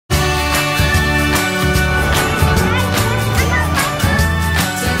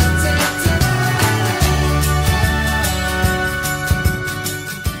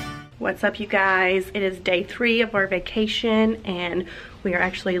What's up, you guys? It is day 3 of our vacation and we are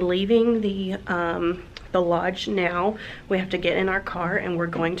actually leaving the lodge now. We have to get in our car and we're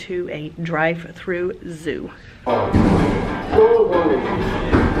going to a drive-through zoo.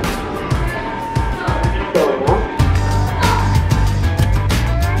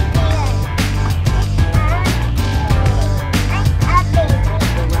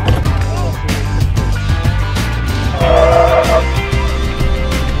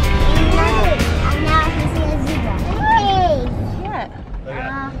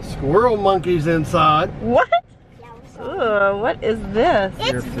 Squirrel monkeys inside. What? What is this?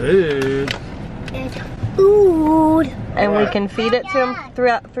 Your food. It's food. And we can feed it to them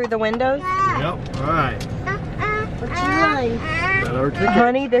through the windows? Yep, alright. What you like?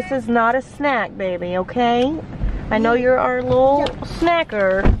 Honey, this is not a snack, baby, okay? I know you're our little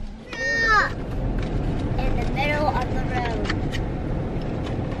snacker. In the middle of the road.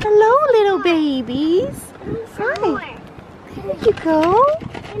 Hello, little babies. Hi. There you go.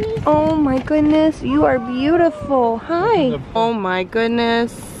 Oh my goodness, you are beautiful. Hi. Oh my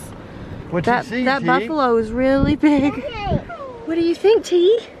goodness. What you see, that T? buffalo is really big. What do you think,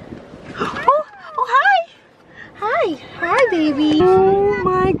 T? Oh, hi. Hi. Hi, baby. Oh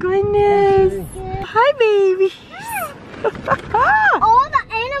my goodness. Hi, baby. All the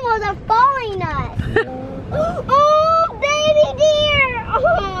animals are following us. Oh, baby deer.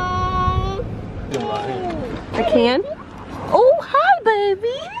 Oh. I can? Oh, hi,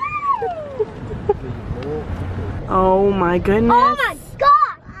 baby. Oh my goodness. Oh my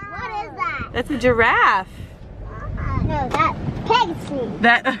gosh. What is that? That's a giraffe. No, that's feisty.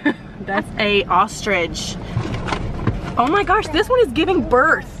 That's a ostrich. Oh my gosh, this one is giving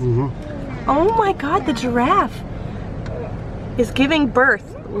birth. Oh my god, the giraffe is giving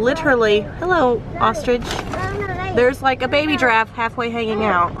birth. Literally. Hello, ostrich. There's like a baby giraffe halfway hanging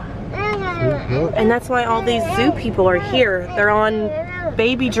out. And that's why all these zoo people are here. They're on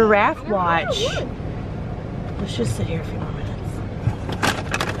baby giraffe watch. Let's just sit here a few more minutes.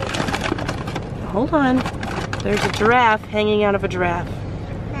 Hold on. There's a giraffe hanging out of a giraffe.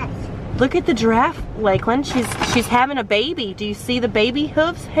 Look at the giraffe, Lakeland. She's having a baby. Do you see the baby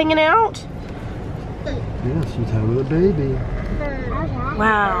hooves hanging out? Yeah, she's having a baby.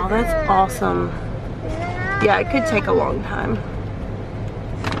 Wow, that's awesome. Yeah, it could take a long time.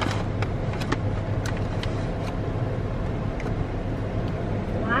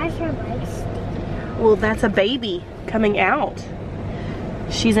 Why is your leg stinking? Well, that's a baby coming out.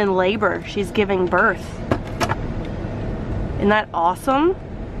 She's in labor. She's giving birth. Isn't that awesome?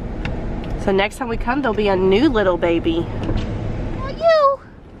 So next time we come, there'll be a new little baby. Oh, you.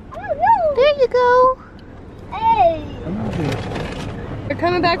 Oh, no. There you go. Hey. They're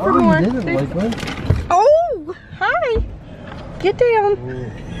coming back for Oh, more. you did it, Lakeland. Oh, hi. Get down.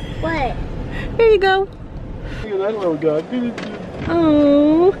 What? Here you go. Look at that little guy.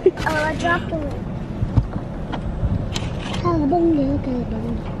 Oh. Oh, I dropped it. Oh, boom, okay,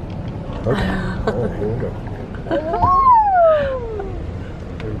 boom. Okay. Oh, here we go.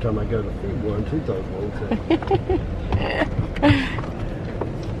 Every time I go to feed one, she throws one.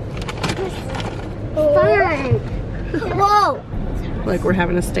 Fun. Whoa. Like we're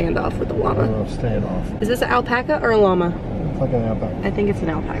having a standoff with the llama. Stand off. Is this an alpaca or a llama? It's like an alpaca. I think it's an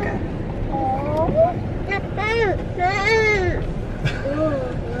alpaca.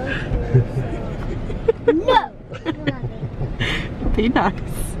 No. Be nice.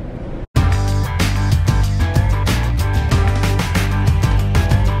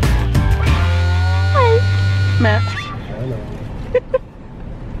 Hi, Matt. I know.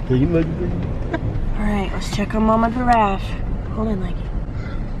 Can you look at me? All right, let's check on Mama Giraffe. Hold on, Leggy.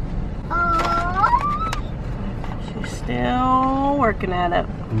 She's still working at it.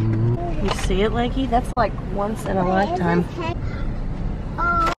 You see it, Leggy? That's like once in a lifetime.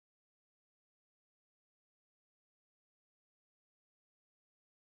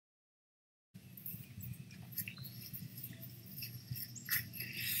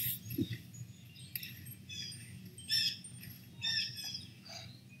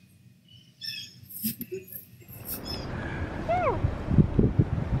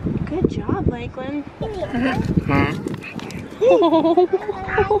 Good job, Lakeland. Hey,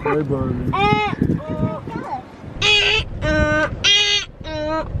 Barney.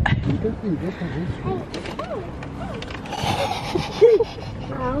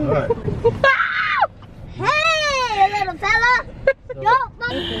 Alright. Hey, little fella. Don't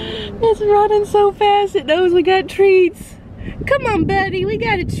It's running so fast it knows we got treats. Come on, buddy, we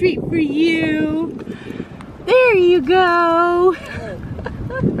got a treat for you. There you go.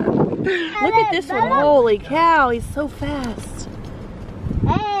 Look at this one. Holy cow, he's so fast.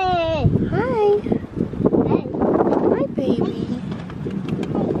 Hey. Hi. Hi, baby.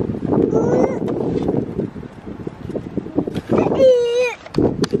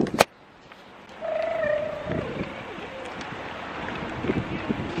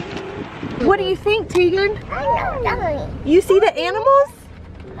 What do you think, Tegan? You see the animals?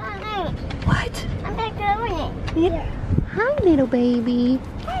 What? I'm not going it. Yeah. Hi, little baby.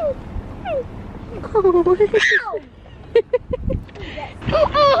 Oh.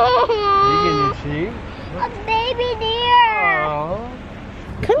 Tegan, you see? A baby deer. Aww.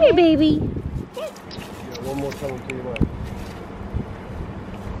 Come here, baby. Yeah, one more time to your left.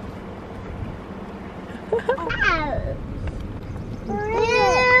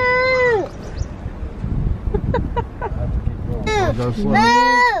 Go slow.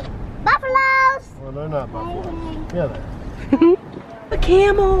 Buffaloes. Well, they're not buffaloes. Yeah, they're. A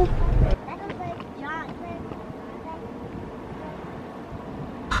camel.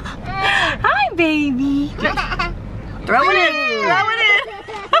 Hi, baby. Throw it in. Throw it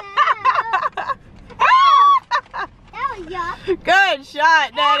That was yuck. in. Good shot,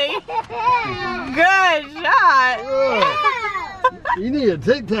 Daddy. Good shot. You need a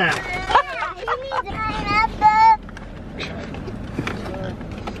Tic Tac.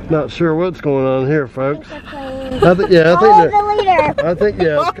 Not sure what's going on here, folks. I think Follow they're. the leader. I think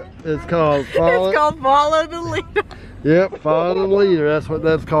it's called follow. It's called follow the leader. Yep, follow the leader. That's what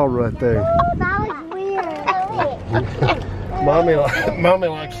that's called right there. That was weird. Mommy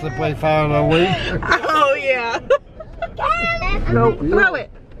likes to play follow the leader. Oh yeah. No, throw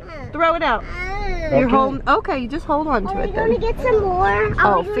it. Throw it out. You're holding. Okay, you just hold on to Are it we going to then. get some more?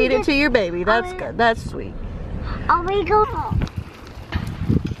 Oh, feed it to your baby. That's good. That's sweet. Are we going?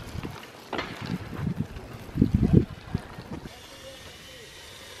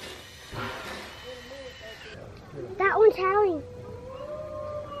 That one's howling.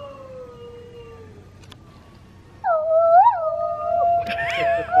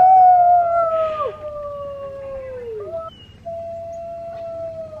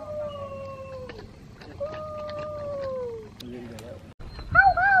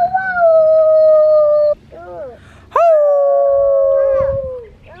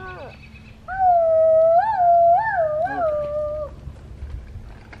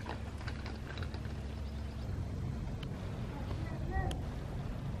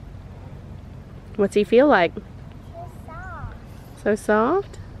 What's he feel like? So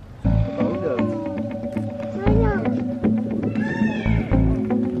soft?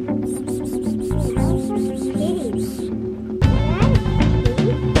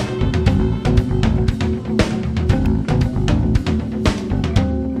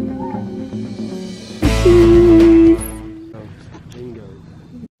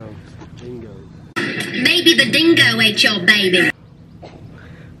 Maybe the dingo ate your baby.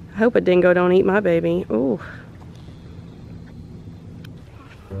 I hope a dingo don't eat my baby. Ooh.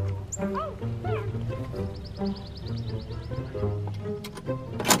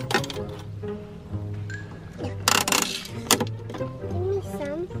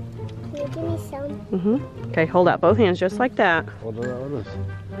 Give me some. Okay, hold out both hands just like that. Hold it out with us.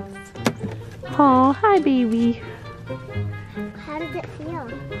 Oh, hi, baby. How does it feel?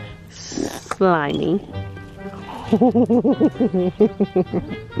 Slimy.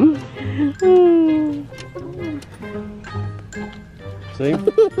 See?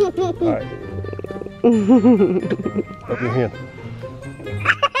 Alright. Up your hand.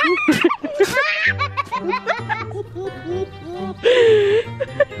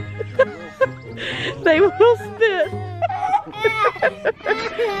 They will spit.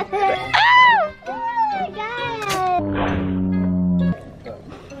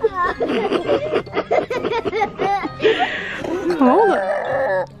 Hold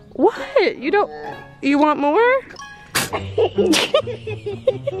it. What? You want more?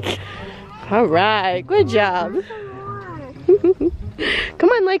 All right, good job. Come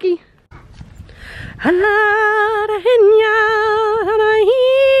on, Lakey.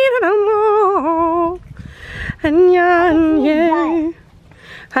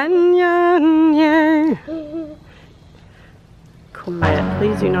 Quiet,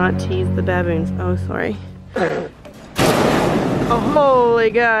 please do not tease the baboons. Oh, sorry. Oh, holy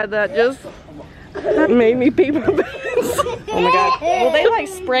God, that just made me pee my pants. Oh my God. Will they like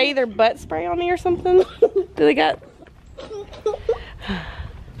spray their butt spray on me or something? Do they got...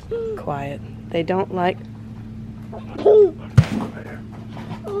 Quiet. They don't like... Oh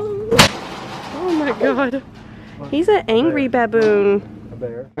my God. He's an angry baboon. A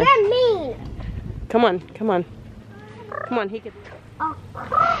bear. You're mean. Come on, come on. Come on, he could... Are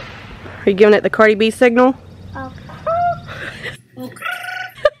you giving it the Cardi B signal?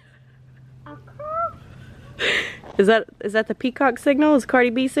 Is that the peacock signal? Is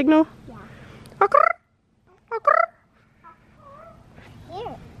Cardi B signal? Yeah.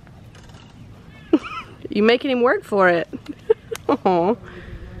 Here. You making him work for it. Aww.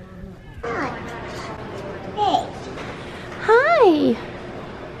 Hey. Hi.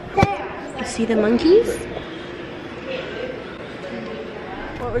 There. You see the monkeys?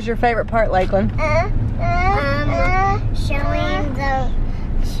 What was your favorite part, Lakeland? Showing the.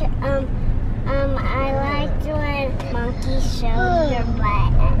 I liked when monkeys showed their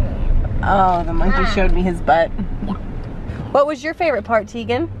butt. Oh, the monkey showed me his butt. What was your favorite part,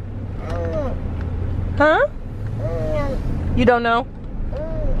 Tegan? Huh? You don't know?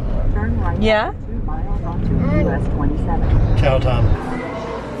 Turn right. Yeah? 2 miles onto US 27. Cow time.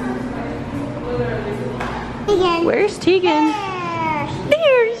 Where's Tegan?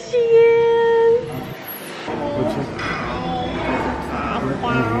 There she is.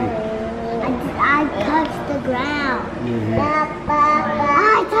 I touched the ground. I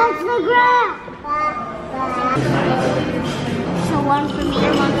touched the ground. So one for me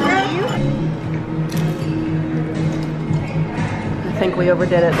and one for you? I think we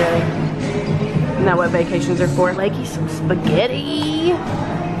overdid it, Daddy. Isn't that what vacations are for? Lakey, some spaghetti.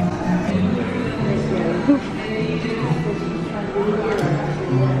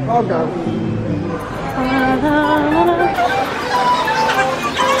 Oh, God.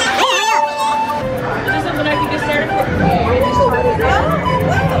 Is this something I can get started for?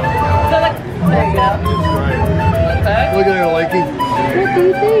 There you go. Okay. Look at her, Lakey. What do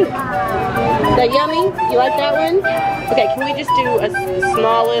you think? Is that yummy? You like that one? Okay, can we just do a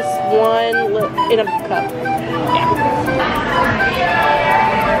smallest one in a cup?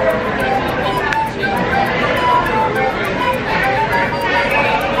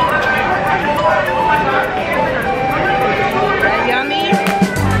 That yummy?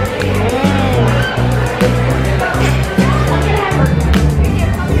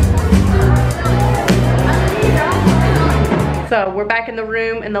 So we're back in the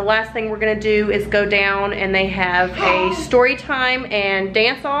room, and the last thing we're gonna do is go down, and they have a story time and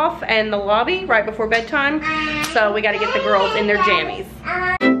dance off in the lobby right before bedtime. So we gotta get the girls in their jammies.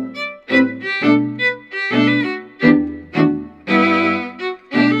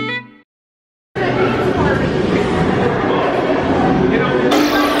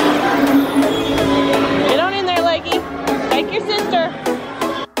 Get on in there, Lakey. Take your sister.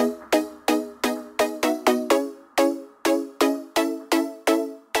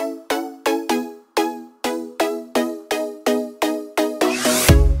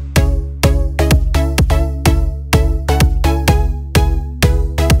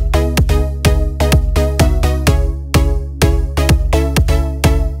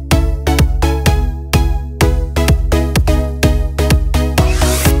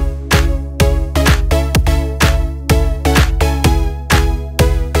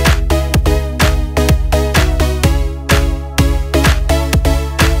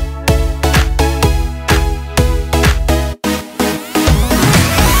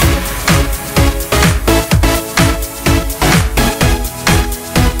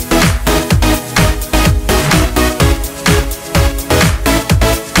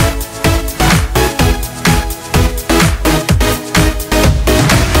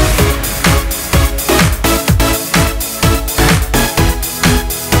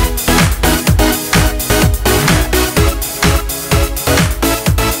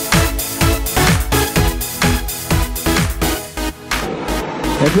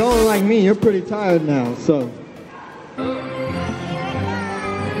 If y'all are like me, you're pretty tired now, so.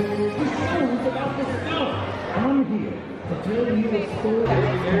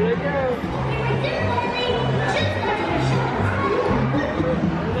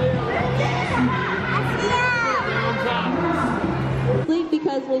 Sleep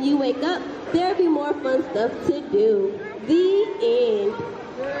because when you wake up, there'll be more fun stuff to do. The end.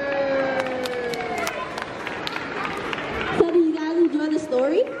 So do you guys enjoy the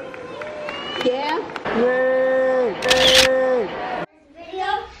story? Yeah?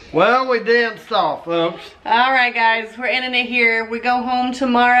 Well, we danced off, folks. All right, guys, we're ending it here. We go home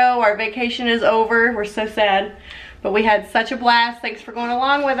tomorrow. Our vacation is over. We're so sad, but we had such a blast. Thanks for going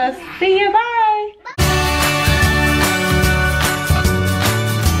along with us. See you. Bye.